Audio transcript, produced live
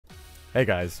Hey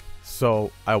guys,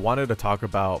 so I wanted to talk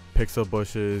about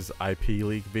PixelBush's IP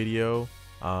leak video,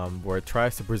 where it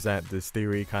tries to present this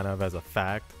theory kind of as a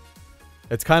fact.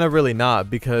 It's kind of really not,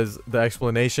 because the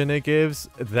explanation it gives,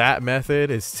 that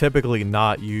method is typically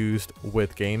not used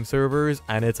with game servers,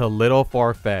 and it's a little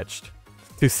far-fetched,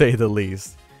 to say the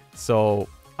least. So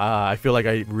I feel like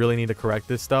I really need to correct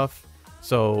this stuff,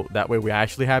 so that way we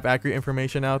actually have accurate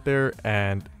information out there,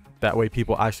 and that way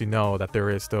people actually know that there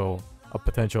is still a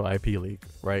potential IP leak,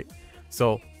 right?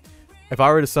 So if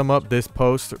I were to sum up this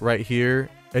post right here,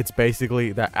 it's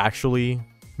basically that actually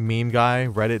meme guy,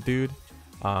 Reddit dude,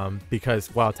 because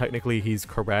while technically he's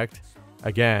correct,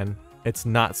 again, it's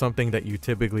not something that you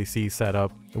typically see set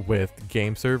up with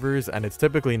game servers, and it's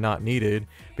typically not needed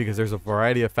because there's a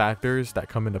variety of factors that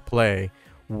come into play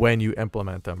when you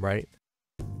implement them, right?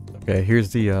 Okay, here's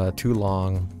the too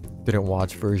long didn't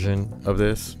watch version of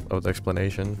this, of the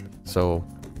explanation. So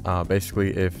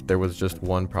basically, if there was just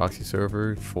one proxy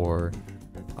server for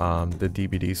the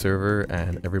DBD server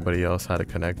and everybody else had to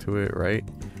connect to it, right?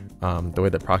 The way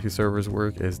that proxy servers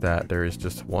work is that there is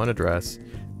just one address,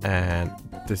 and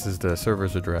this is the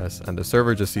server's address, and the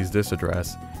server just sees this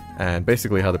address, and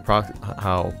basically how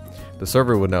the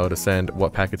server would know to send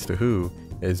what packets to who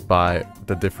is by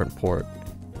the different port,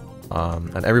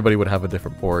 and everybody would have a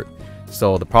different port.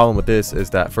 So the problem with this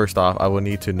is that first off, I will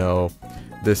need to know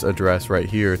this address right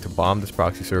here to bomb this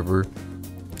proxy server.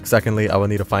 Secondly, I will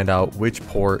need to find out which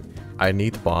port I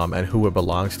need to bomb and who it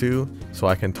belongs to, so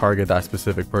I can target that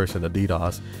specific person to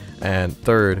DDoS. And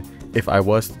third, if I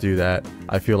was to do that,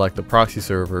 I feel like the proxy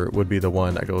server would be the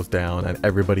one that goes down, and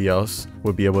everybody else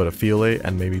would be able to feel it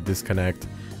and maybe disconnect,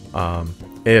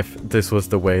 if this was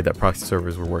the way that proxy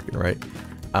servers were working, right?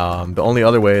 The only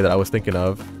other way that I was thinking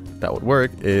of that would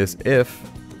work is if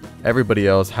everybody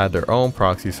else had their own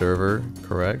proxy server,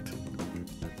 correct?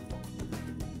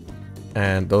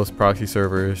 And those proxy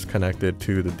servers connected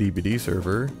to the DBD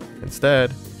server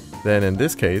instead. Then in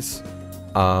this case,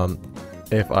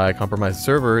 if I compromise the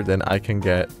server, then I can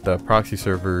get the proxy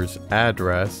server's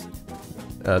address.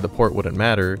 The port wouldn't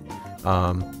matter.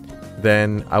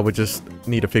 Then I would just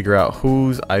need to figure out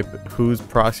whose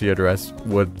proxy address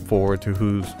would forward to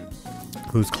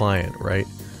whose client, right?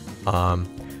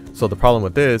 So the problem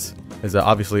with this is that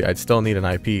obviously I'd still need an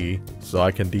IP so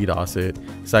I can DDoS it.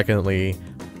 Secondly,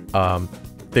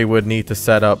 they would need to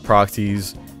set up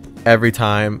proxies every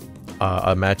time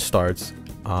a match starts,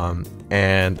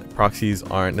 and proxies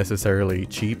aren't necessarily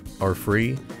cheap or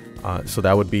free, so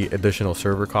that would be additional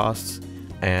server costs.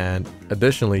 And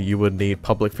additionally, you would need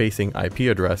public facing IP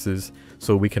addresses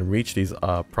so we can reach these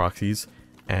proxies,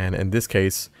 and in this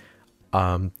case,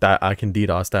 that I can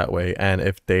DDoS that way. And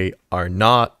if they are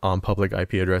not on public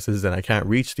IP addresses, then I can't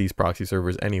reach these proxy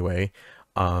servers anyway,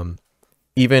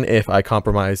 even if I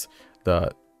compromise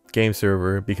the game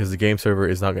server, because the game server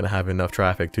is not going to have enough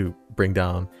traffic to bring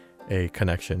down a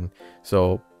connection.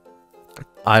 So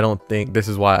this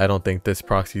is why I don't think this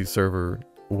proxy server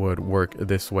would work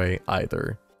this way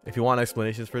either. If you want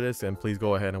explanations for this, then please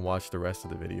go ahead and watch the rest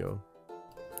of the video.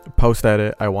 Post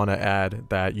edit, I want to add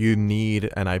that you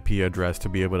need an IP address to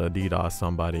be able to DDoS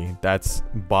somebody. That's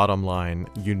bottom line.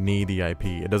 You need the IP.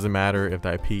 It doesn't matter if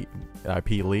the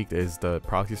IP leaked is the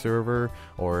proxy server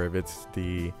or if it's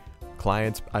the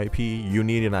client's IP. You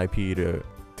need an IP to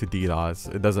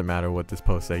DDoS. It doesn't matter what this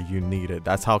post say. You need it.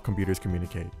 That's how computers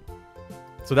communicate.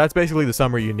 So that's basically the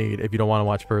summary you need if you don't want to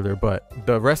watch further, but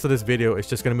the rest of this video is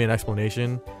just going to be an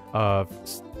explanation of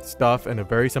stuff in a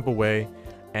very simple way,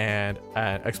 and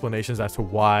explanations as to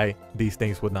why these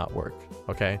things would not work.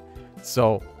 Okay,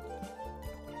 so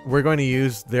we're going to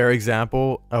use their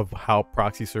example of how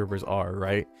proxy servers are,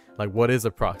 right? Like, what is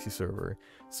a proxy server?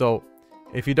 So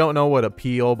if you don't know what a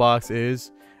PO box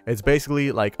is, it's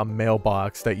basically like a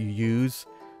mailbox that you use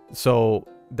so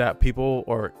that people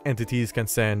or entities can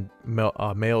send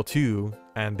mail to,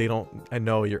 and they don't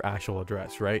know your actual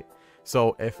address, right?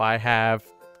 So if I have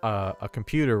a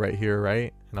computer right here,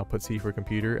 right, and I'll put C for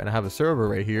computer, and I have a server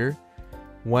right here,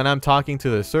 when I'm talking to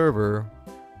the server,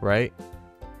 right,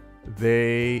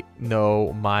 they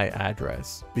know my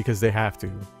address because they have to,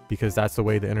 because that's the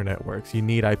way the internet works. You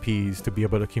need IPs to be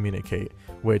able to communicate,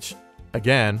 which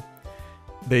again,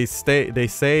 they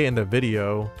say in the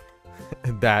video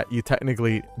that you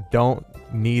technically don't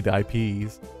need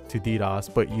IPs to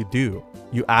DDoS, but you do.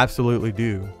 You absolutely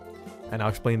do, and I'll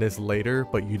explain this later,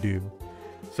 but you do.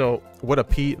 So what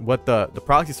the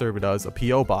proxy server does, a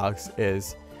PO box,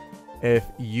 is if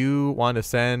you want to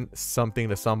send something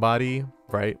to somebody,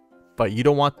 right, but you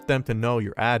don't want them to know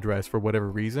your address for whatever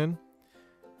reason,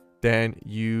 then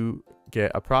you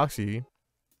get a proxy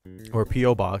or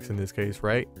PO box in this case,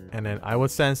 right? And then I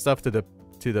would send stuff to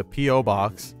the PO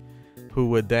box, who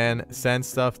would then send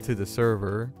stuff to the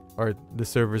server, or the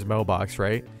server's mailbox,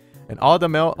 right? And all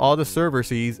the server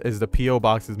sees is the PO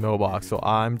box's mailbox. So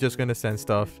I'm just gonna send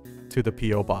stuff to the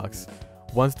PO box.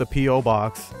 Once the PO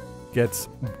box gets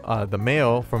the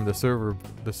mail from the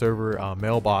server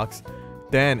mailbox,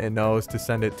 then it knows to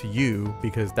send it to you,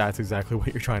 because that's exactly what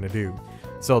you're trying to do.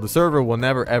 So the server will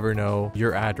never ever know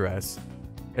your address.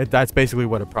 That's basically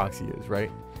what a proxy is, right?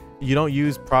 You don't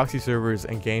use proxy servers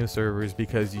and game servers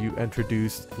because you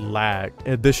introduced lag,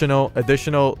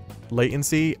 additional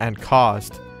latency and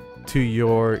cost to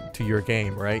your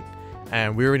game, right?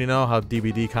 And we already know how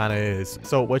DBD kind of is.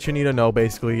 So what you need to know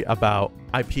basically about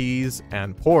IPs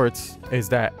and ports is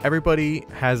that everybody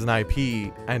has an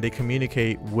IP and they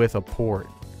communicate with a port.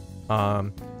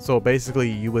 So basically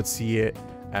you would see it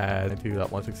as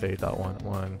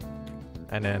 2.168.1.1,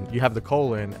 and then you have the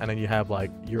colon, and then you have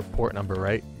like your port number,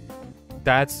 right?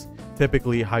 That's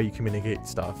typically how you communicate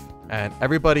stuff. And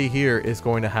everybody here is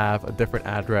going to have a different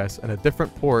address and a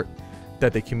different port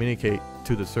that they communicate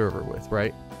to the server with,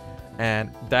 right?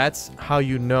 And that's how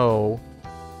you know,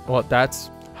 well, that's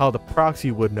how the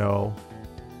proxy would know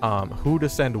who to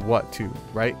send what to,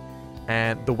 right?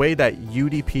 And the way that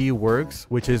UDP works,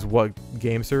 which is what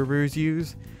game servers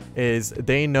use, is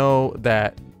they know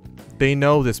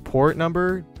this port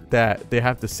number that they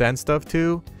have to send stuff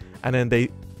to, and then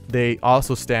they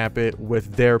also stamp it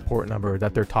with their port number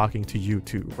that they're talking to you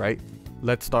to, right?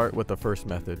 Let's start with the first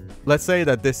method. Let's say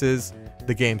that this is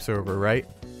the game server, right?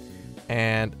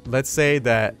 And let's say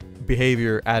that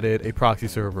Behavior added a proxy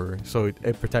server so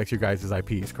it protects your guys'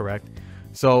 IPs, correct?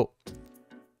 So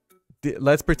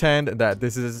let's pretend that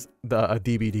this is a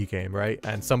DBD game, right?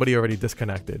 And somebody already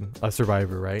disconnected, a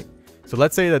survivor, right? So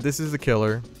let's say that this is the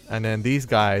killer, and then these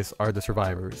guys are the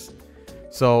survivors.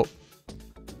 So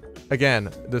again,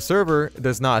 the server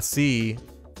does not see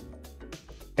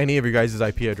any of your guys'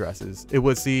 IP addresses. It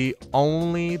would see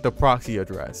only the proxy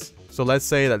address. So let's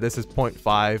say that this is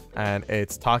 0.5 and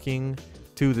it's talking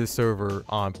to the server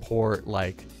on port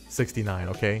like 69,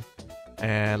 okay?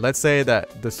 And let's say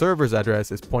that the server's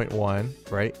address is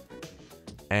 0.1, right?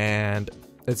 And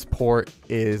its port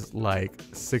is like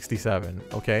 67,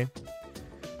 okay?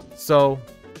 So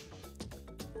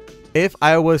if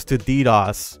I was to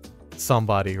DDoS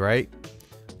somebody, right,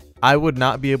 I would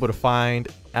not be able to find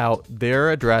out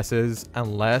their addresses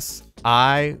unless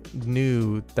I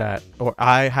knew that, or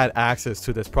I had access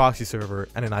to this proxy server,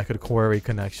 and then I could query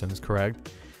connections,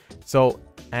 correct? So,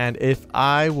 and if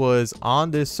I was on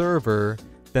this server,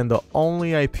 then the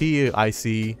only IP I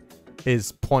see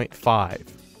is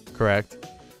 0.5, correct?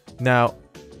 Now,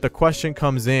 the question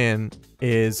comes in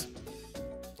is,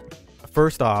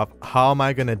 first off, how am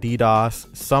I going to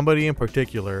DDoS somebody in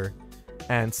particular?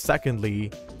 And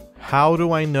secondly, how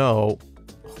do I know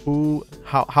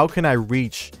how can I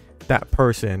reach that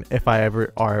person if I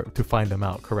ever are to find them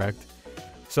out, correct?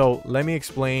 So let me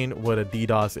explain what a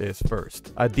DDoS is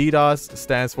first. A DDoS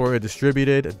stands for a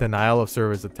distributed denial of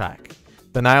service attack.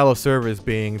 Denial of service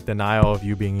being denial of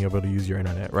you being able to use your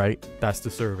internet, right? That's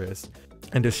the service.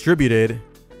 And distributed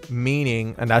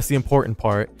meaning, and that's the important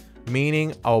part,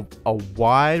 meaning a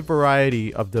wide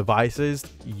variety of devices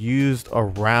used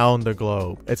around the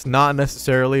globe. It's not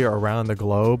necessarily around the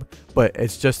globe, but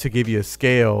it's just to give you a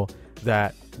scale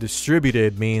that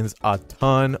distributed means a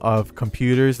ton of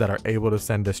computers that are able to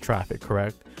send this traffic,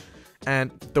 correct? And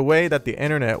the way that the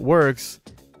internet works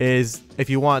is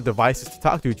if you want devices to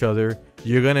talk to each other,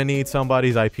 you're gonna need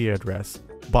somebody's IP address,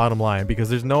 bottom line, because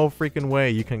there's no freaking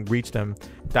way you can reach them.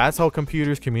 That's how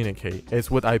computers communicate. It's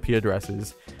with IP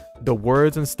addresses. The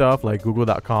words and stuff like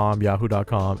google.com,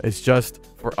 yahoo.com is just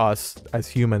for us as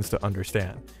humans to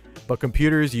understand. But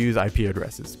computers use IP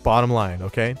addresses, bottom line,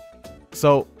 okay?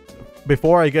 So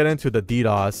before I get into the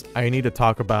DDoS, I need to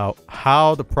talk about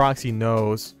how the proxy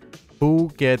knows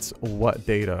who gets what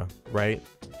data, right?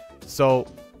 So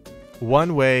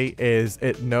one way is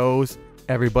it knows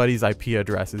everybody's IP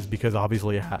addresses because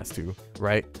obviously it has to,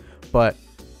 right? But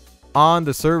on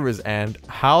the server's end,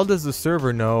 how does the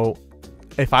server know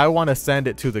if I want to send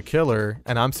it to the killer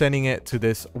and I'm sending it to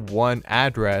this one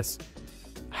address?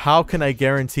 How can I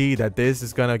guarantee that this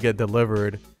is gonna get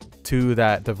delivered to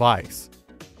that device?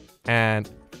 And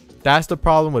that's the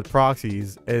problem with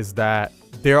proxies, is that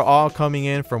they're all coming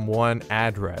in from one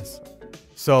address.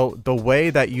 So the way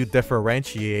that you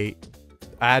differentiate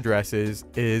addresses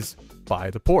is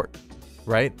by the port,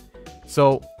 right?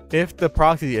 So if the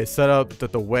proxy is set up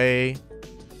the way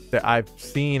that I've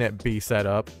seen it be set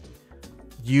up,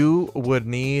 you would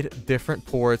need different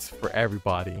ports for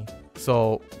everybody.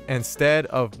 So instead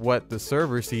of what the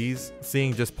server sees,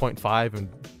 seeing just 0.5 and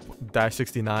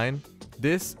 -69,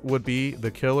 this would be the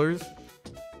killer's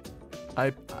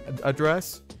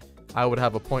address. I would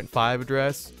have a 0.5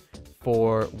 address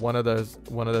for one of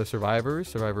the survivors,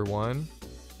 survivor 1,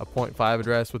 a 0.5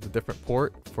 address with a different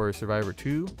port for survivor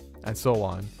 2, and so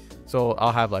on. So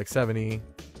I'll have like 70,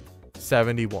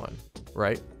 71,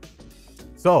 right?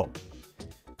 So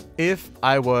if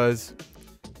I was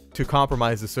to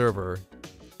compromise the server,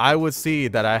 I would see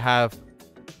that I have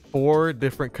 4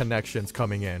 different connections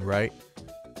coming in, right?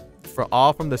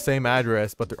 All from the same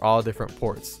address, but they're all different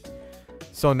ports.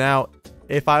 So now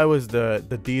if I was the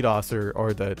DDoSer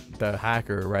or the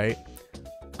hacker, right,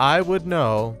 I would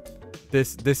know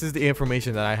this is the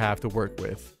information that I have to work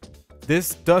with.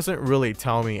 This doesn't really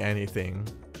tell me anything.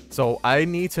 So I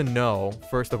need to know,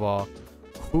 first of all,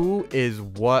 who is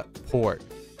what port,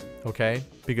 okay?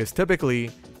 Because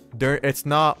typically it's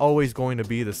not always going to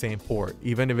be the same port,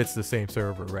 even if it's the same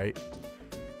server, right?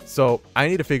 So I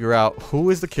need to figure out who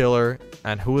is the killer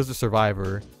and who is the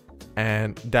survivor,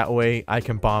 and that way I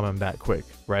can bomb them that quick,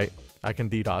 right? I can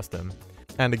DDoS them.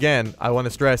 And again, I want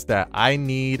to stress that I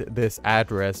need this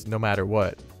address no matter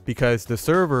what, because the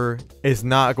server is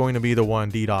not going to be the one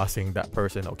DDoSing that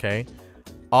person, okay?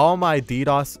 All my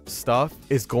DDoS stuff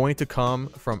is going to come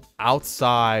from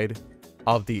outside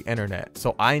of the internet.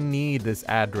 So I need this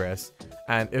address,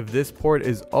 and if this port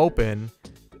is open,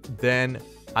 then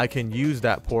I can use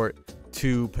that port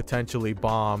to potentially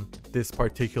bomb this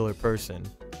particular person,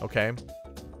 okay?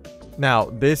 Now,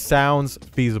 this sounds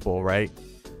feasible, right?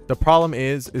 The problem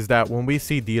is that when we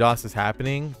see DDoS is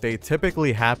happening, they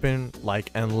typically happen like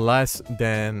in less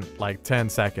than like 10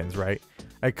 seconds, right?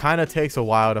 It kind of takes a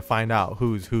while to find out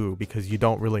who's who, because you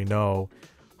don't really know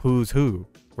who's who,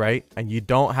 right? And you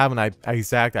don't have an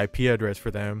exact IP address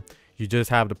for them. You just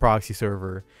have the proxy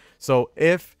server. So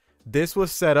if this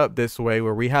was set up this way,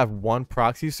 where we have one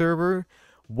proxy server,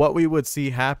 what we would see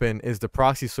happen is the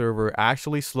proxy server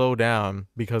actually slow down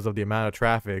because of the amount of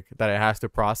traffic that it has to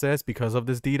process because of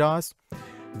this DDoS,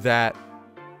 that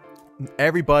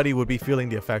everybody would be feeling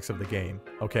the effects of the game,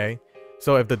 okay?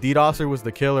 So if the DDoSer was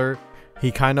the killer,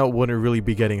 he kind of wouldn't really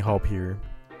be getting help here.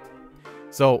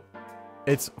 So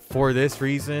it's for this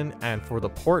reason and for the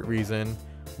port reason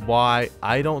why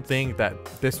I don't think that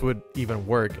this would even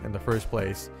work in the first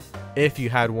place if you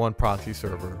had one proxy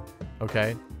server,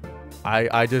 okay?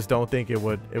 I just don't think it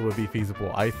would be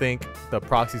feasible. I think the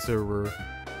proxy server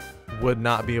would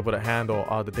not be able to handle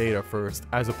all the data first,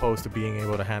 as opposed to being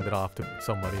able to hand it off to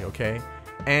somebody, okay?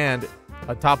 And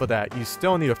on top of that, you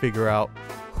still need to figure out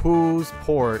whose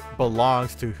port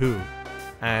belongs to who.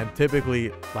 And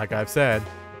typically, like I've said,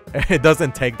 it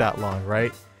doesn't take that long,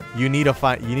 right? You need to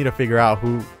figure out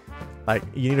who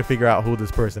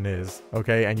this person is,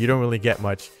 okay? And you don't really get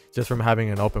much just from having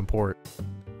an open port.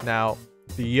 Now,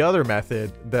 the other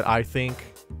method that I think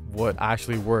would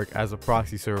actually work as a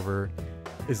proxy server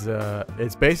is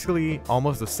it's basically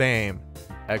almost the same,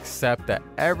 except that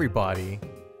everybody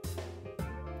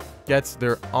gets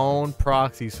their own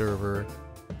proxy server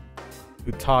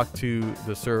to talk to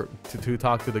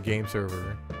the game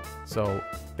server. So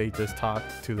they just talk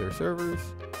to their servers,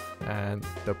 and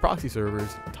the proxy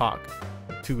servers talk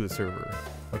to the server,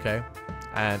 okay?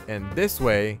 And in this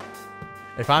way,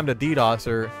 if I'm the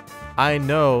DDoSer, I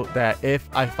know that if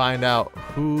I find out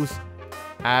whose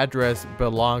address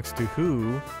belongs to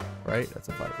who, right? That's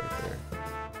a 5 right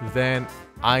there. Then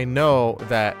I know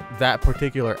that that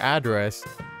particular address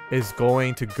is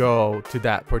going to go to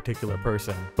that particular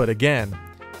person. But again,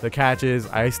 the catch is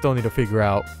I still need to figure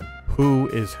out who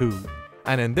is who.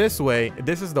 And in this way,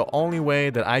 this is the only way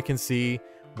that I can see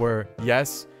where,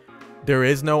 yes, there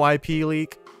is no IP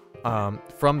leak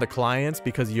from the clients,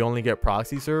 because you only get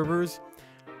proxy servers.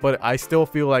 But I still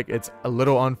feel like it's a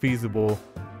little unfeasible,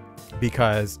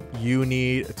 because you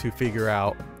need to figure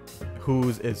out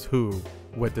whose is who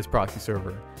with this proxy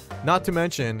server. Not to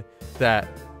mention that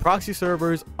proxy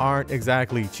servers aren't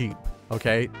exactly cheap,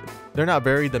 okay? They're not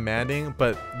very demanding,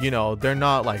 but you know, they're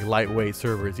not like lightweight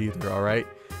servers either, all right?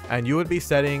 And you would be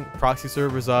setting proxy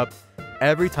servers up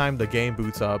every time the game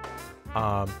boots up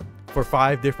for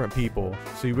 5 different people.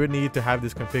 So you would need to have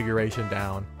this configuration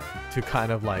down to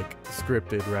kind of like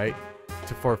scripted, right?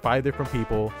 For 5 different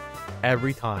people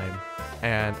every time.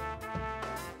 And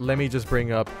let me just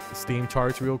bring up Steam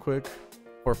charts real quick.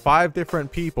 For 5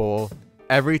 different people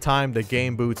every time the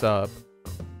game boots up,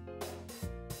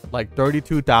 like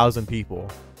 32,000 people.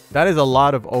 That is a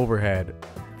lot of overhead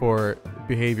for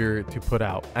behavior to put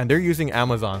out, and they're using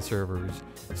Amazon servers.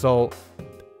 So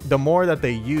the more that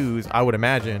they use, I would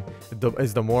imagine,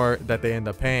 is the more that they end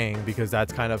up paying, because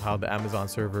that's kind of how the Amazon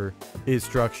server is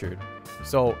structured.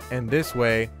 So in this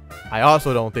way, I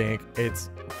also don't think it's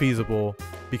feasible,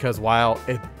 because while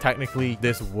it technically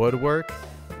this would work,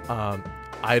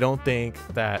 I don't think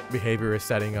that Behavior is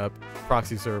setting up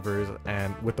proxy servers,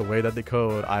 and with the way that they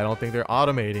code, I don't think they're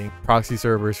automating proxy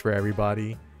servers for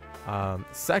everybody.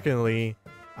 Secondly,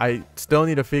 I still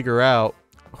need to figure out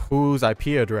whose IP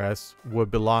address would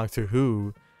belong to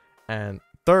who. And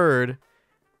third,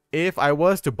 if I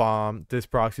was to bomb this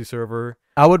proxy server,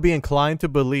 I would be inclined to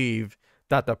believe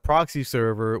that the proxy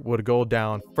server would go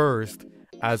down first,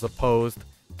 as opposed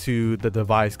to the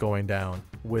device going down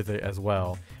with it as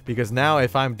well. Because now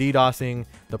if I'm DDoSing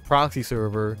the proxy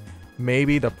server,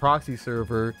 maybe the proxy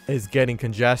server is getting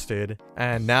congested,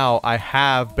 and now I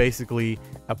have basically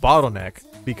a bottleneck,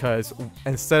 because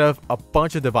instead of a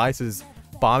bunch of devices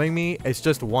bombing me, it's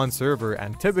just one server,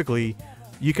 and typically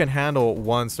you can handle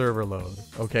one server load.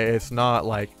 Okay, it's not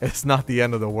the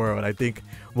end of the world. I think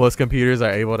most computers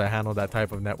are able to handle that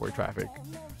type of network traffic.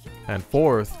 And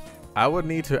fourth, I would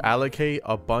need to allocate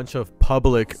a bunch of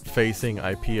public facing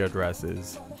IP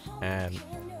addresses, and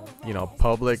you know,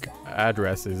 public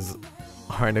addresses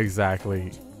aren't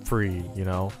exactly free, you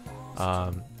know,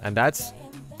 and that's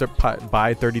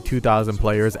by 32,000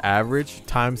 players average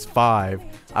times 5.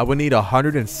 I would need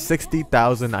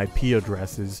 160,000 IP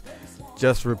addresses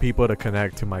just for people to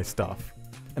connect to my stuff,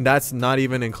 and that's not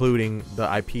even including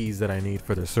the IPs that I need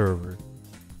for the server,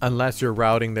 unless you're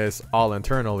routing this all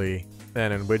internally,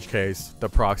 then in which case the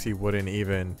proxy wouldn't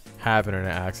even have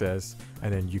internet access,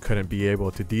 and then you couldn't be able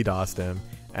to DDoS them,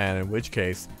 and in which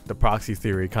case the proxy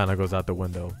theory kind of goes out the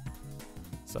window.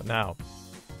 So now,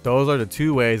 those are the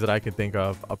two ways that I can think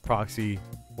of a proxy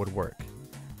would work.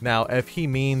 Now, if he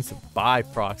means by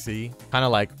proxy, kind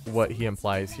of like what he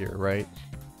implies here, right?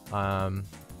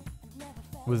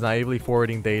 Was naively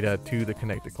forwarding data to the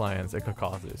connected clients, it could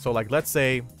cause it. So like, let's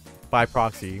say by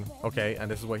proxy, okay, and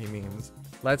this is what he means.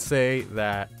 Let's say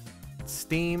that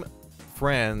Steam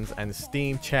friends and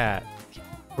Steam chat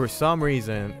for some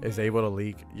reason is able to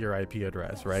leak your IP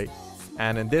address, right?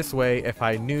 And in this way, if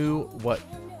I knew what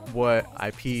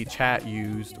IP chat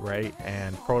used, right,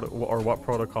 and what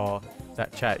protocol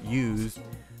that chat used,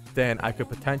 then I could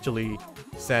potentially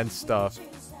send stuff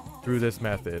through this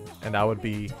method, and that would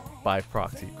be by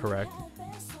proxy, correct?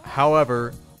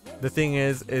 However, the thing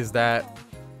is that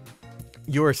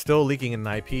you are still leaking an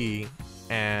IP,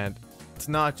 and it's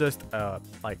not just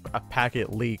like a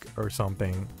packet leak or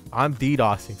something. I'm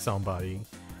DDoSing somebody,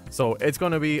 so it's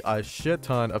going to be a shit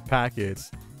ton of packets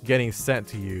getting sent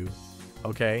to you,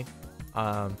 okay?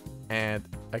 And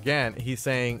again, he's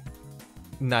saying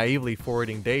naively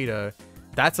forwarding data.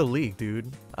 That's a leak,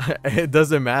 dude. It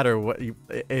doesn't matter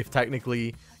if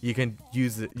technically you can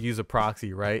use a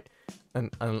proxy, right?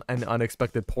 And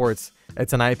unexpected ports.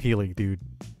 It's an IP leak, dude.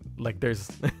 Like, there's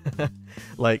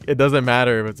like, it doesn't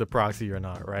matter if it's a proxy or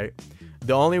not, right?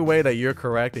 The only way that you're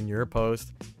correct in your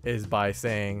post is by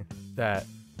saying that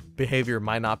Behavior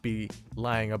might not be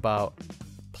lying about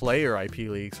player IP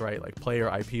leaks, right? Like,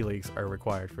 player IP leaks are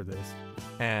required for this.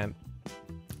 And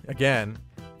again,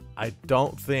 I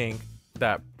don't think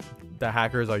that the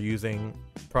hackers are using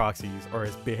proxies, or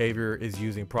his Behavior is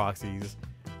using proxies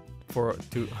to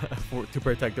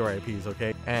protect their IPs,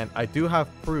 okay? And I do have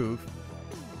proof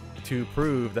to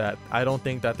prove that I don't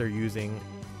think that they're using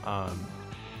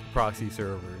proxy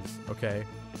servers, okay?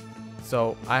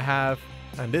 So I have,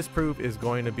 and this proof is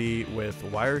going to be with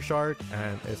Wireshark,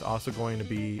 and it's also going to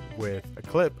be with a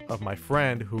clip of my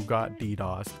friend who got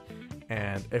DDoSed.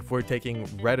 And if we're taking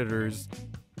Redditors,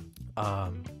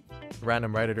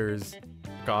 random Redditors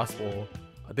gospel,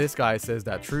 this guy says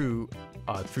that True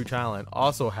Talent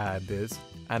also had this,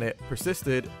 and it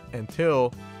persisted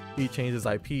until he changed his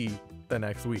IP the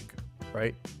next week,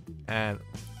 right? And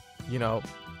you know,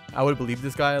 I would believe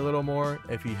this guy a little more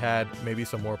if he had maybe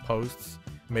some more posts,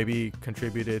 maybe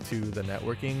contributed to the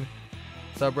networking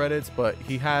subreddits, but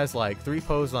he has like 3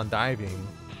 posts on diving,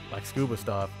 like scuba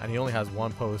stuff, and he only has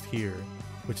 1 post here,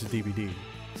 which is DBD.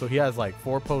 So he has like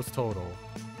 4 posts total,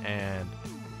 and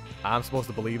I'm supposed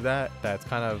to believe that? That's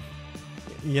kind of,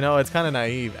 you know, it's kind of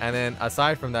naive. And then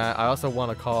aside from that, I also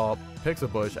want to call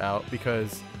PixelBush out,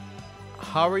 because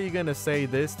how are you going to say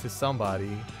this to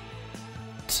somebody?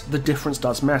 The difference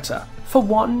does matter. For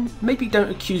one, maybe don't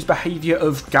accuse Behavior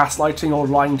of gaslighting or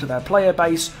lying to their player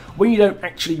base when you don't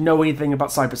actually know anything about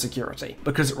cybersecurity,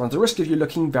 because it runs the risk of you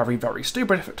looking very, very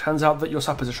stupid if it turns out that your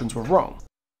suppositions were wrong.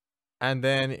 And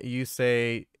then you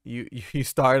say you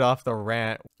started off the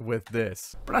rant with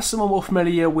this. But as someone more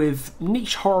familiar with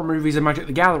niche horror movies and Magic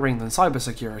the Gathering than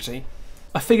cybersecurity,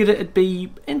 I figured it'd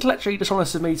be intellectually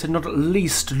dishonest of me to not at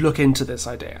least look into this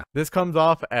idea. This comes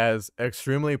off as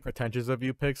extremely pretentious of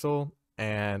you, Pixel,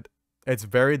 and it's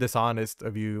very dishonest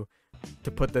of you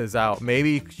to put this out.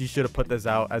 Maybe you should have put this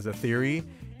out as a theory,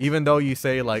 even though you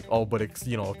say like, oh, but it's,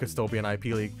 you know, it could still be an IP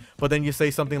leak. But then you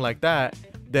say something like that,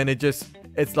 then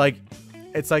it's like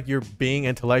you're being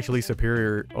intellectually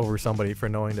superior over somebody for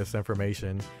knowing this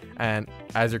information. And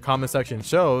as your comment section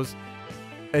shows,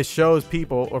 it shows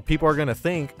people are gonna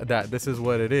think that this is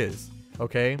what it is.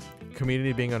 Okay,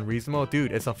 community being unreasonable,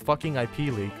 dude, it's a fucking IP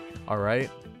leak, all right?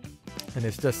 And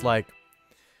it's just like,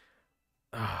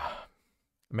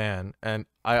 man. And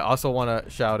I also want to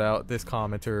shout out this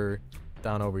commenter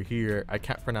down over here. I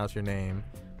can't pronounce your name,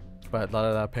 but la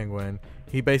la la penguin,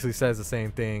 he basically says the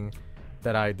same thing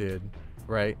that I did,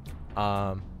 right?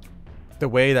 The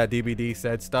way that DBD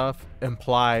said stuff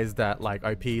implies that like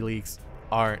IP leaks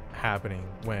aren't happening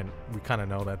when we kind of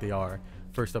know that they are,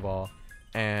 first of all.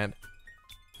 And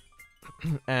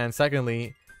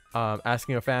secondly,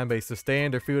 asking a fan base to stay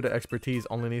in their field of expertise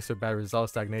only leads to bad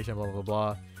results, stagnation, blah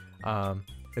blah blah.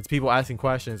 It's people asking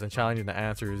questions and challenging the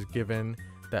answers given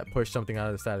that push something out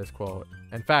of the status quo.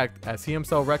 In fact, as he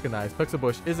himself recognized,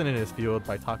 PixelBush isn't in his field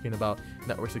by talking about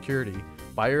network security.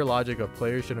 By your logic of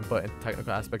players shouldn't butt into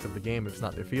technical aspects of the game if it's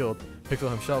not their field, Pixel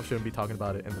himself shouldn't be talking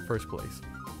about it in the first place.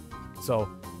 So,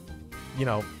 you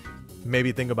know,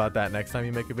 maybe think about that next time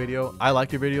you make a video. I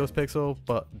like your videos, Pixel,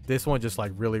 but this one just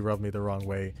like really rubbed me the wrong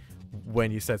way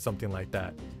when you said something like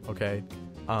that, okay?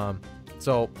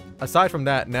 So aside from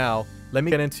that, now let me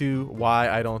get into why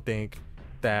I don't think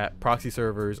that proxy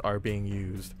servers are being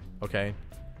used, okay?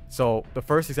 So the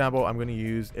first example I'm going to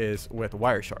use is with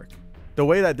Wireshark. The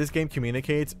way that this game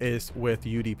communicates is with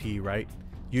UDP, right?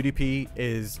 UDP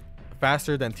is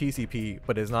faster than TCP,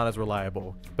 but is not as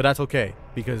reliable, but that's okay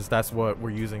because that's what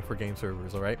we're using for game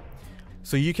servers, all right?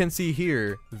 So you can see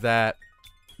here that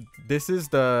this is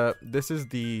the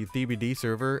DBD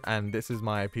server and this is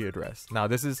my IP address. Now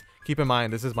this is, keep in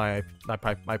mind, this is my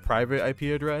private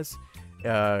IP address.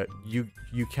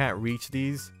 You can't reach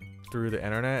these through the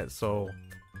internet, so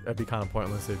it'd be kind of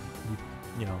pointless if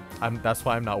you know, that's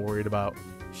why I'm not worried about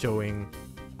showing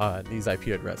these IP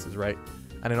addresses, right?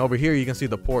 And then over here you can see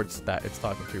the ports that it's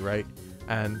talking to, right?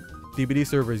 And DBD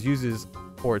servers uses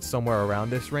ports somewhere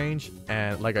around this range,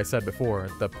 and like I said before,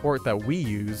 the port that we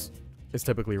use is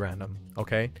typically random,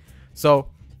 okay? So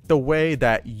the way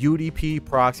that UDP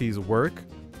proxies work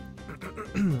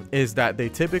is that they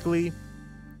typically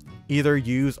either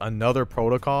use another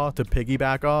protocol to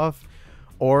piggyback off,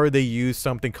 or they use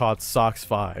something called SOCKS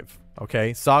 5,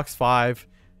 okay? SOCKS 5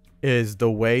 is the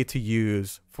way to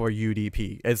use for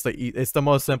UDP. It's the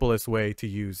most simplest way to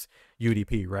use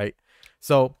UDP, right?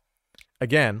 So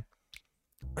again,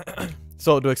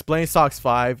 so to explain SOCKS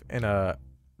 5 in a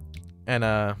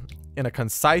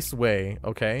concise way,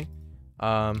 okay?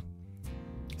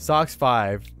 SOCKS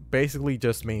 5 basically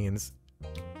just means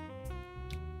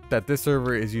that this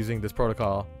server is using this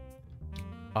protocol,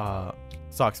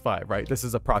 SOCKS 5, right? This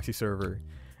is a proxy server,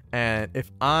 and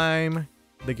if I'm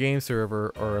the game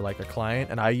server or like a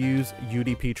client and I use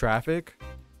UDP traffic,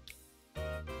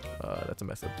 that's a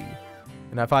mess up D,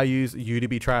 and if I use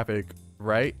UDP traffic,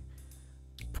 right,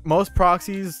 most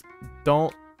proxies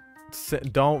don't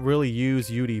really use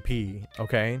UDP,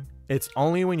 okay? It's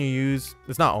only when you use,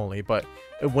 it's not only, but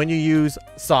when you use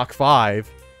SOCKS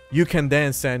 5, you can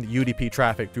then send UDP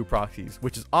traffic through proxies,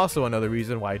 which is also another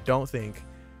reason why I don't think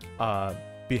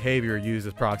behavior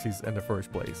uses proxies in the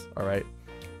first place, all right?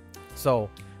 So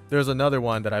there's another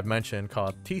one that I've mentioned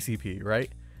called TCP, right?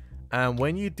 And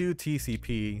when you do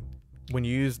TCP, when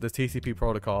you use the TCP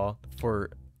protocol for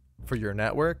your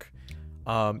network,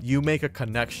 you make a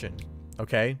connection,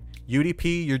 okay?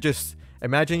 UDP,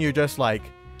 imagine you're just like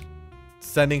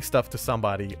sending stuff to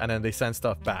somebody and then they send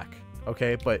stuff back,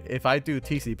 okay? But if I do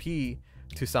TCP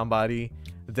to somebody,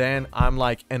 then I'm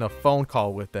like in a phone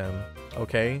call with them,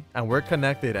 okay? And we're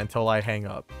connected until I hang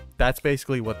up. That's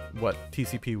basically what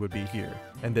TCP would be here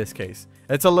in this case.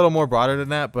 It's a little more broader than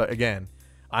that, but again,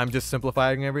 I'm just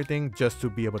simplifying everything just to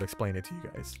be able to explain it to you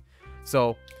guys.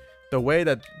 So the way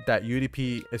that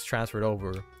UDP is transferred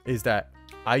over is that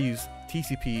I use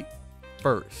TCP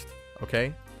first,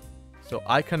 okay? So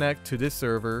I connect to this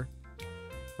server,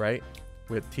 right,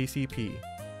 with TCP,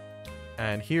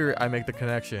 and here I make the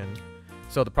connection.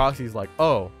 So the proxy is like,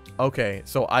 oh, okay,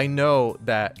 so I know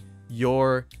that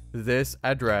you're this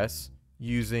address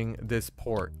using this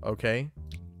port, okay?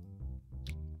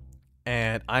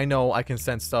 And I know I can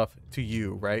send stuff to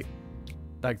you, right?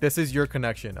 Like, this is your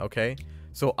connection, okay?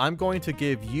 So I'm going to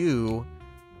give you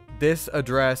this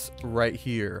address right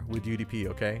here with UDP,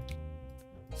 okay?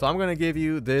 So I'm going to give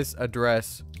you this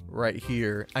address right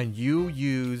here, and you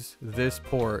use this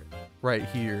port right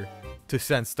here to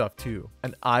send stuff to,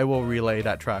 and I will relay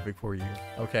that traffic for you,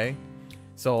 okay?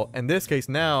 So in this case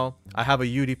now, I have a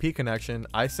UDP connection.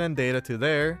 I send data to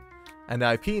there, and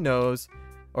the IP knows,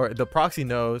 or the proxy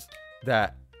knows,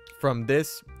 that from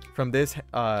this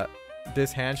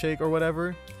handshake or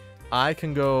whatever, I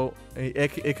can go,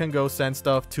 it can go send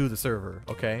stuff to the server,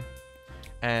 okay?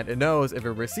 And it knows if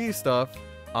it receives stuff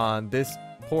on this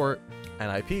port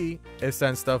and IP, it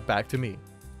sends stuff back to me.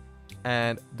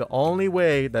 And the only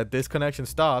way that this connection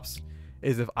stops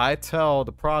is if I tell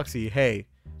the proxy, hey,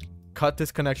 cut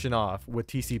this connection off with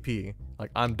TCP,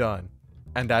 like, I'm done.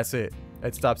 And that's it.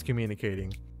 It stops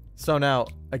communicating. So now,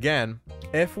 again,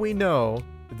 if we know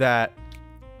that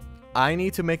I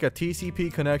need to make a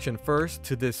TCP connection first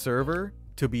to this server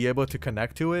to be able to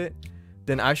connect to it,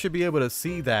 then I should be able to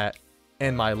see that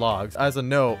in my logs. As a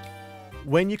note,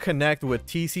 when you connect with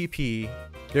TCP,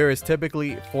 there is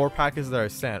typically 4 packets that are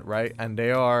sent, right? And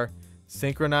they are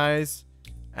synchronize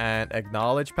and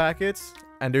acknowledge packets.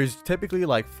 And there's typically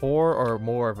like 4 or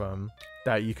more of them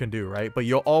that you can do, right? But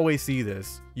you'll always see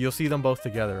this. You'll see them both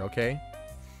together, okay?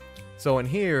 So in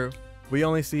here, we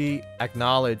only see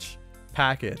acknowledge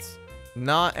packets,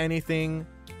 not anything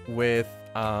with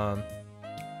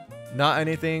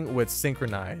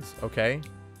synchronize, okay?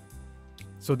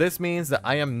 So this means that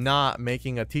I am not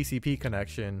making a TCP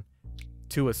connection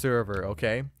to a server,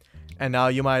 okay? And now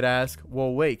you might ask,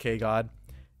 well, wait, KGod,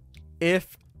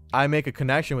 if I make a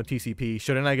connection with TCP,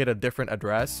 shouldn't I get a different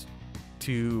address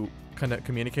to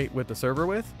communicate with the server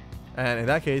with? And in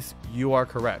that case, you are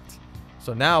correct.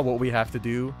 So now what we have to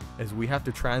do is we have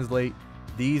to translate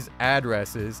these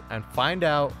addresses and find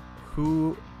out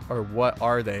who or what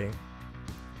are they,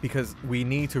 because we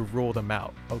need to rule them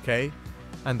out, okay?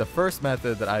 And the first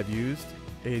method that I've used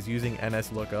is using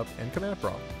NSLOOKUP in command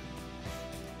prompt.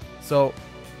 So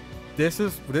this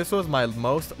was my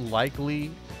most likely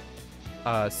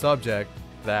subject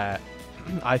that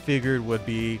I figured would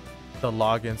be the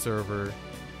login server,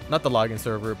 not the login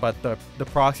server, but the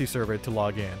proxy server to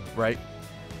log in, right?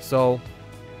 So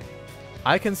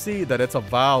I can see that it's a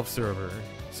Valve server,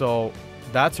 so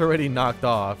that's already knocked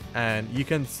off, and you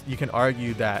can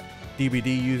argue that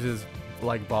DBD uses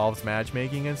like Valve's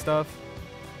matchmaking and stuff,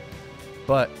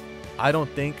 but I don't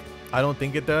think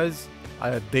it does.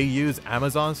 They use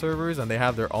Amazon servers and they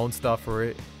have their own stuff for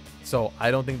it, so I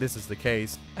don't think this is the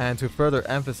case. And to further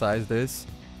emphasize this,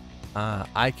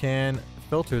 I can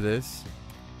filter this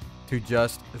to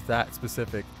just that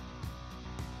specific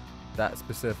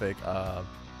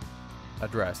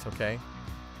address, okay?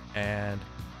 And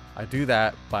I do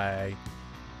that by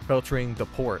filtering the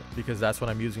port, because that's what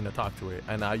I'm using to talk to it.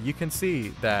 And now you can see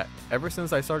that ever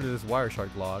since I started this Wireshark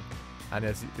log, and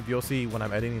if you'll see when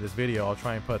I'm editing this video, I'll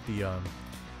try and put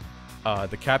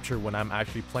the capture when I'm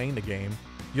actually playing the game.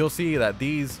 You'll see that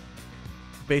these,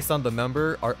 based on the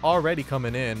number, are already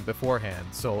coming in beforehand.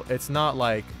 So it's not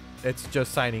like it's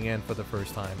just signing in for the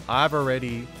first time. I've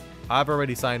already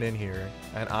signed in here,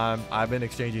 and I've been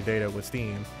exchanging data with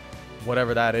Steam.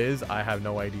 Whatever that is, I have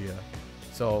no idea.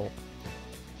 So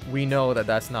we know that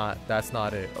that's not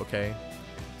it, okay?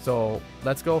 So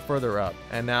let's go further up.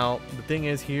 And now the thing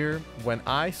is here, when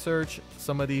I search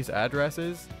some of these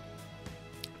addresses,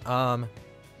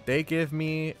 they give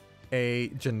me a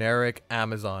generic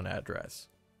Amazon address,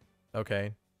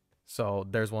 okay? So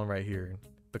there's one right here,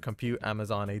 the compute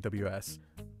Amazon AWS.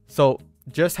 So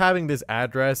just having this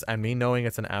address and me knowing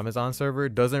it's an Amazon server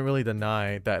doesn't really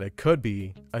deny that it could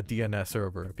be a DNS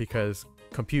server, because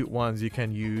compute ones you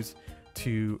can use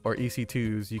to, or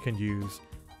EC2s you can use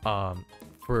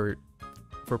for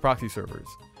proxy servers.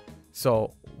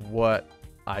 So what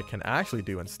I can actually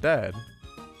do instead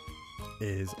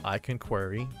is I can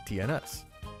query DNS.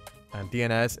 And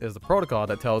DNS is the protocol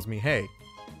that tells me, hey,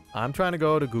 I'm trying to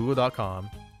go to google.com.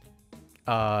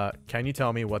 Can you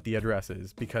tell me what the address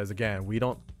is? Because again,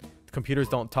 computers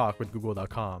don't talk with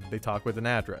google.com. They talk with an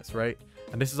address, right?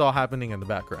 And this is all happening in the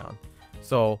background.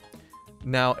 So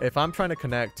now if I'm trying to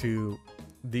connect to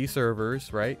these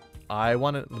servers, right?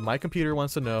 My computer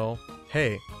wants to know,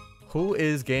 hey, who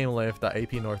is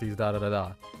GameLift.ap Northeast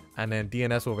and then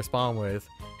DNS will respond with,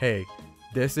 hey,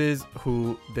 this is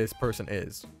who this person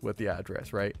is with the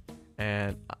address, right?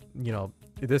 And you know,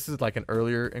 this is like an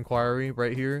earlier inquiry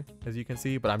right here, as you can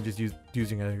see, but I'm just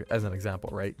using it as an example,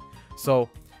 right? So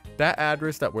that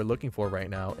address that we're looking for right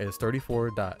now is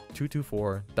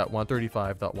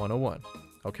 34.224.135.101,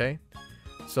 okay?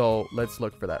 So let's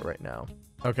look for that right now.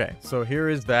 Okay, so here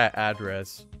is that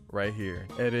address right here.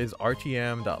 It is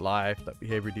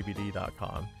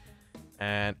rtm.live.behaviordbd.com.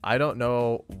 And I don't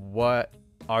know what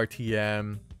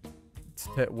RTM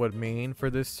would mean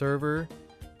for this server,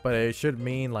 but it should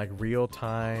mean like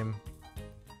real-time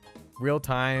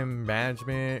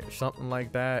management, something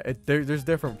like that. There's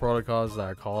different protocols that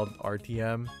are called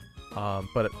RTM,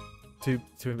 but to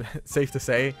safe to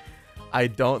say, I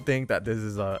don't think that this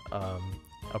is a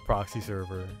proxy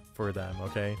server for them.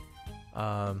 Okay,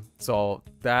 so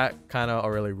that kind of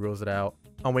already rules it out.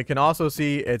 And we can also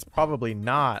see it's probably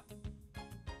not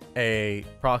a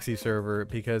proxy server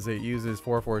because it uses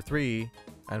 443,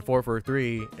 and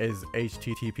 443 is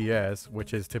HTTPS,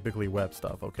 which is typically web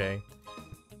stuff. Okay,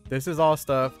 this is all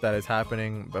stuff that is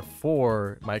happening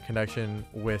before my connection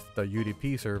with the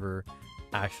UDP server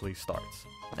actually starts.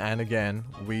 And again,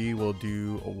 we will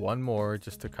do one more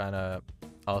just to kind of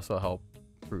also help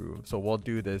prove. So we'll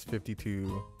do this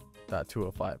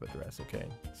 52.205 address. Okay,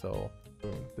 so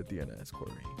boom, the DNS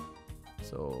query.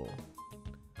 So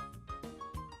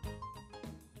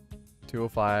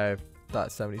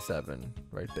 205.77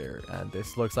 right there, and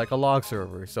this looks like a log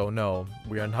server. So no,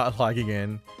 we are not logging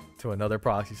in to another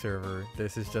proxy server.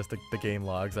 This is just the game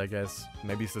logs, I guess,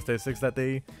 maybe statistics that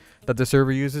the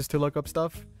server uses to look up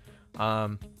stuff.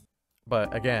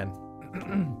 But again,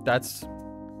 that's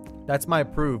my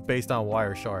proof based on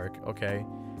Wireshark. Okay,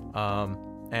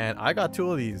 and I got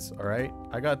 2 of these. All right,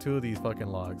 I got 2 of these fucking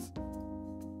logs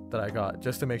that I got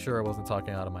just to make sure I wasn't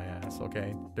talking out of my ass.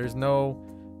 Okay, there's no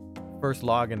first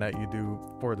login that you do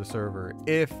for the server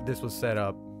if this was set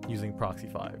up using Proxy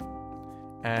 5.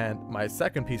 And my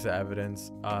second piece of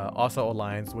evidence also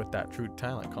aligns with that true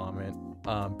talent comment,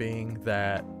 being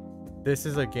that this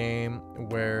is a game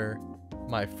where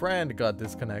my friend got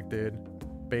disconnected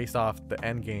based off the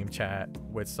endgame chat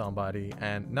with somebody,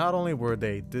 and not only were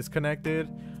they disconnected,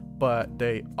 but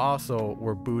they also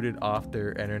were booted off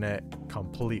their internet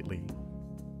completely.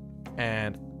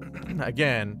 And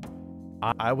again,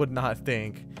 I would not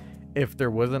think, if there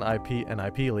was an IP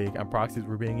leak and proxies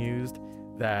were being used,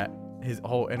 that his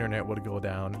whole internet would go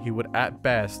down. He would at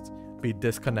best be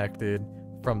disconnected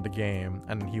from the game,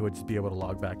 and he would just be able to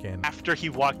log back in. After he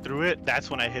walked through it, that's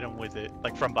when I hit him with it,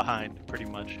 like from behind, pretty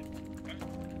much.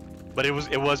 But it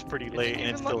was pretty late,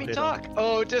 and it still hit him.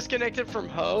 Oh, disconnected from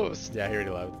host. Yeah, he already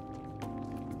left.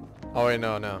 Oh wait,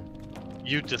 no.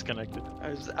 You disconnected. I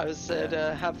was said,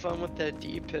 have fun with that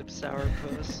D-pip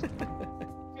sourpuss.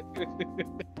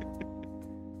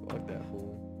 Fuck that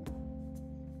fool.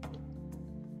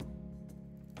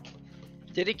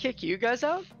 Did he kick you guys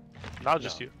out? No,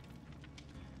 just you.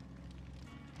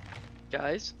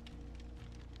 Guys?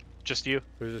 Just you.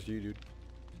 It was just you, dude.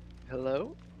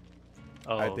 Hello?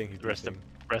 Oh, I think he's rest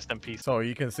in peace. So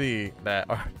you can see that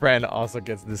our friend also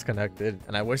gets disconnected,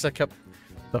 and I wish I kept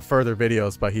the further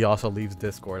videos, but he also leaves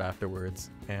Discord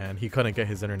afterwards, and he couldn't get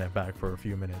his internet back for a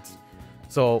few minutes.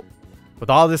 So with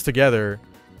all this together,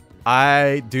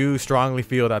 I do strongly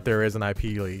feel that there is an IP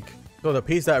leak. So the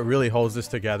piece that really holds this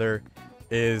together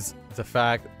is the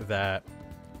fact that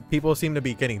people seem to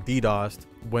be getting DDoSed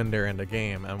when they're in the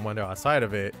game, and when they're outside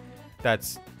of it,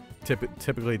 that's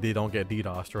typically they don't get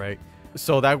DDoSed, right?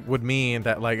 So that would mean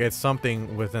that like it's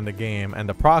something within the game, and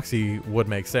the proxy would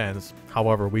make sense.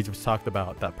 However, we just talked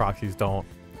about that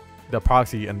the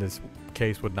proxy in this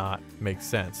case would not make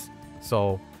sense.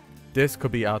 So this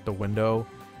could be out the window.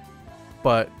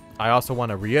 But I also want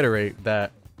to reiterate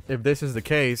that if this is the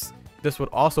case, this would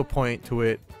also point to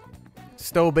it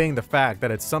still being the fact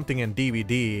that it's something in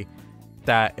DBD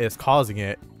that is causing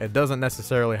it. It doesn't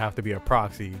necessarily have to be a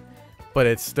proxy, but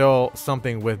it's still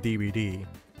something with DBD.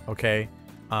 Okay,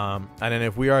 and then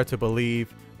if we are to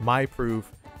believe my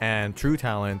proof and True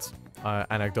Talent's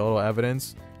anecdotal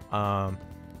evidence,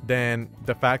 then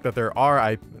the fact that there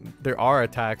are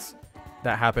attacks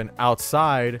that happen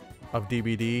outside of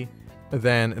DBD,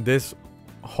 then this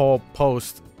whole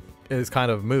post is kind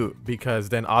of moot, because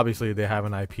then obviously they have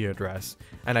an IP address.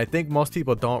 And I think most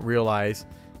people don't realize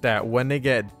that when they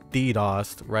get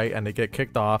DDoSed, right, and they get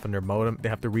kicked off and their modem, they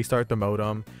have to restart the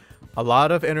modem. A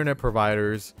lot of internet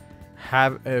providers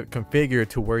have it configured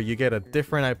to where you get a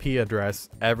different IP address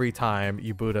every time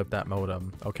you boot up that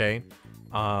modem. Okay,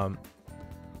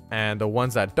 and the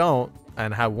ones that don't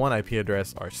and have one IP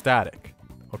address are static.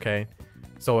 Okay,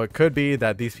 so it could be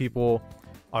that these people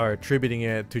are attributing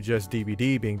it to just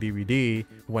DBD being DBD,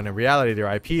 when in reality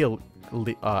their IP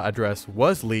address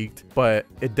was leaked, but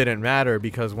it didn't matter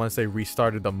because once they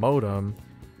restarted the modem,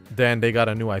 then they got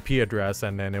a new IP address,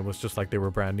 and then it was just like they were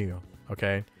brand new.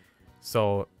 Okay,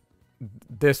 so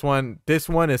this one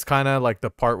is kind of like the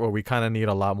part where we kind of need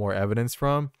a lot more evidence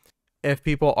from. if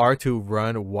people are to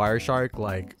run Wireshark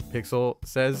like Pixel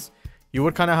says, you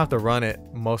would kind of have to run it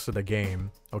most of the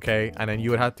game, okay? And then you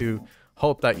would have to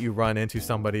hope that you run into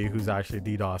somebody who's actually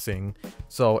DDoSing.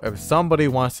 So if somebody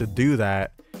wants to do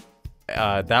that,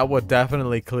 that would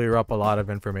definitely clear up a lot of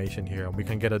information here. We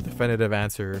can get a definitive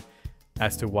answer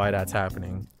as to why that's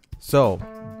happening. So,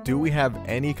 do we have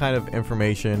any kind of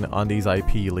information on these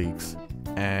IP leaks?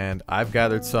 And I've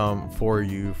gathered some for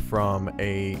you from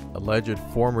a alleged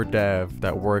former dev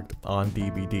that worked on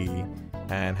DBD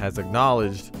and has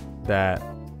acknowledged that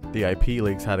the IP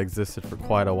leaks had existed for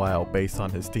quite a while based on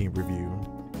his Steam review.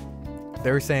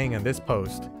 They're saying in this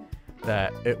post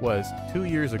that it was 2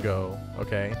 years ago,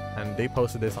 okay, and they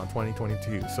posted this on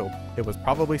 2022, so it was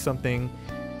probably something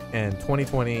in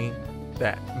 2020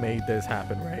 that made this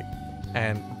happen, right?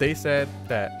 And they said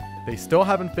that they still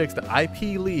haven't fixed the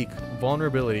IP leak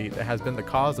vulnerability that has been the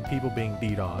cause of people being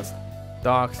DDoSed,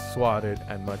 doxed, swatted,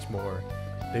 and much more.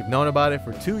 They've known about it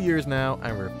for 2 years now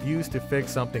and refuse to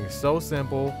fix something so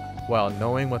simple while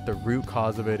knowing what the root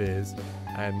cause of it is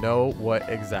and know what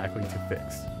exactly to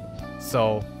fix.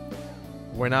 So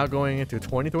we're now going into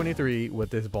 2023 with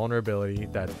this vulnerability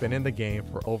that's been in the game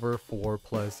for over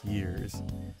 4+ years.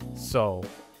 So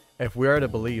if we are to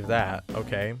believe that,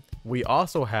 okay, we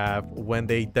also have when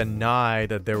they denied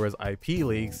that there was IP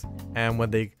leaks and when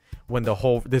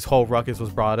this whole ruckus was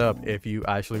brought up, if you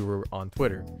actually were on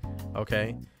Twitter,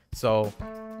 okay? So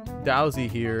Dowsey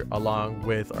here, along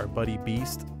with our buddy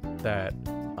Beast, that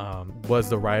was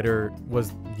the writer,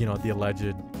 was, you know, the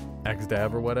alleged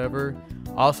ex-dev or whatever,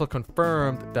 also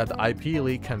confirmed that the IP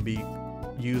leak can be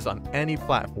used on any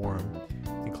platform,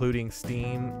 including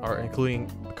Steam, or including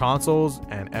consoles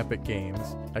and Epic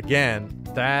Games. Again,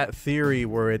 that theory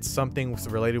where it's something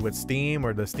related with Steam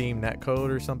or the Steam netcode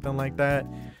or something like that,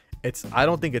 I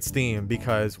don't think it's Steam,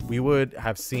 because we would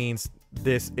have seen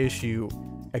this issue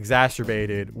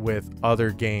exacerbated with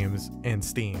other games in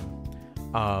Steam.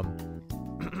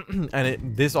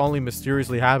 And this only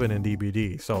mysteriously happened in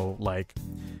DBD. So like,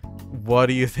 what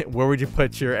do you think? Where would you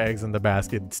put your eggs in the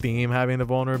basket? Steam having the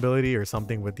vulnerability or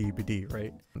something with DBD,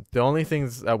 right? The only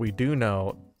things that we do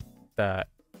know that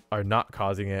are not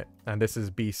causing it, and this is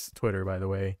Beast's Twitter, by the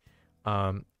way,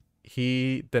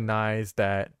 he denies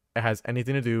that it has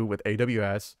anything to do with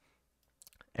AWS,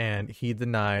 and he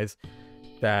denies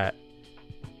that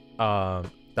the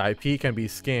IP can be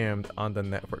skimmed on the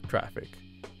network traffic.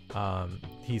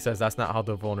 He says that's not how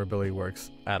the vulnerability works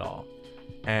at all.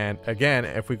 And again,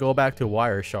 if we go back to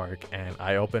Wireshark and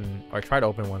I try to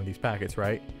open one of these packets,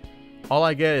 right? All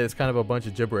I get is kind of a bunch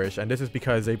of gibberish, and this is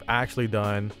because they've actually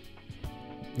done,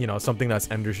 you know, something that's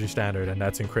industry standard, and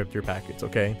that's encrypt your packets,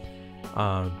 okay?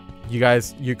 You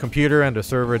guys, your computer and the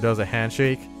server does a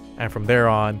handshake, and from there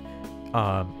on,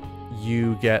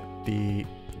 you get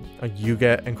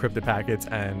encrypted packets,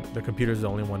 and the computer is the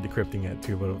only one decrypting it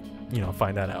to, you know,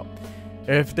 find that out.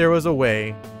 If there was a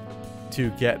way to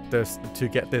get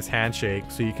this handshake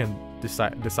so you can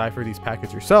decipher these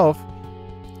packets yourself,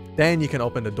 then you can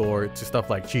open the door to stuff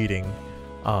like cheating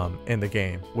in the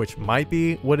game, which might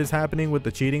be what is happening with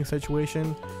the cheating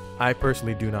situation. I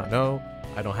personally do not know.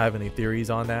 I don't have any theories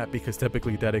on that, because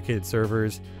typically dedicated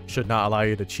servers should not allow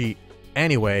you to cheat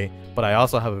anyway. But I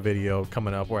also have a video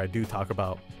coming up where I do talk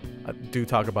about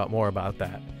more about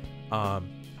that.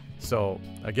 So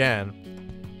again,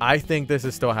 I think this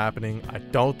is still happening. I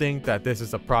don't think that this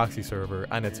is a proxy server,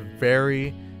 and it's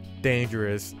very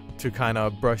dangerous to kind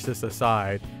of brush this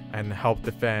aside and help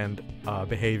defend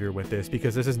behavior with this,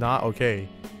 because this is not okay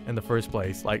in the first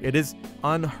place. Like, it is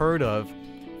unheard of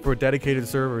for dedicated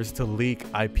servers to leak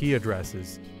IP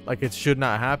addresses. Like, it should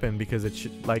not happen, because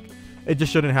it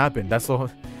just shouldn't happen. That's the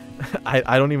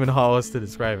I don't even know how else to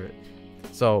describe it.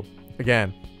 So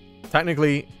again,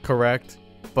 technically correct,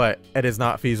 but it is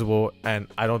not feasible, and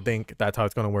I don't think that's how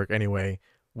it's going to work anyway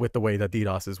with the way that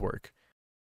DDoSes work.